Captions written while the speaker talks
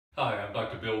Hi, I'm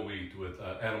Dr. Bill Wheat with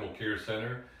Animal Care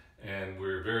Center, and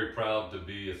we're very proud to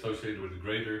be associated with the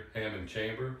Greater Hammond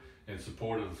Chamber in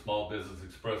support of the Small Business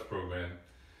Express program.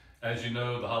 As you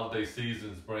know, the holiday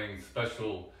seasons bring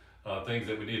special things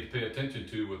that we need to pay attention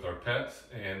to with our pets,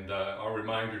 and our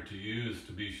reminder to you is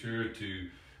to be sure to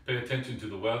pay attention to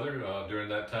the weather during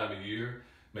that time of year.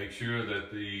 Make sure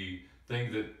that the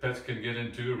things that pets can get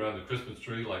into around the Christmas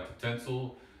tree, like the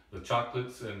tinsel, the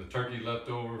chocolates, and the turkey left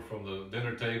over from the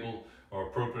dinner table, are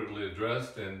appropriately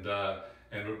addressed. And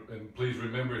please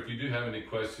remember, if you do have any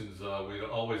questions, we'd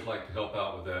always like to help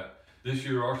out with that. This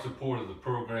year, our support of the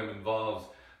program involves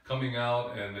coming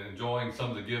out and enjoying some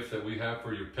of the gifts that we have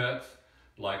for your pets,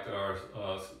 like our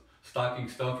stocking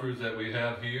stuffers that we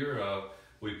have here.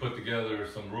 We put together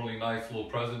some really nice little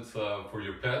presents for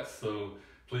your pets, so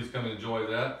please come and enjoy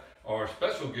that. Our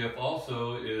special gift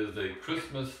also is a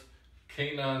Christmas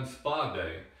Canine Spa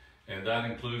Day, and that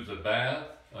includes a bath,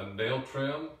 a nail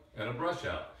trim, and a brush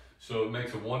out. So it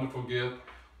makes a wonderful gift.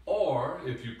 Or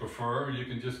if you prefer, you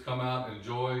can just come out and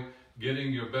enjoy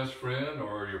getting your best friend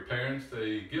or your parents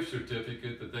a gift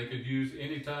certificate that they could use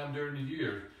anytime during the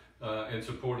year in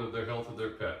support of their health of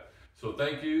their pet. So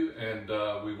thank you, and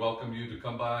we welcome you to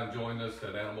come by and join us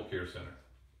at Animal Care Center.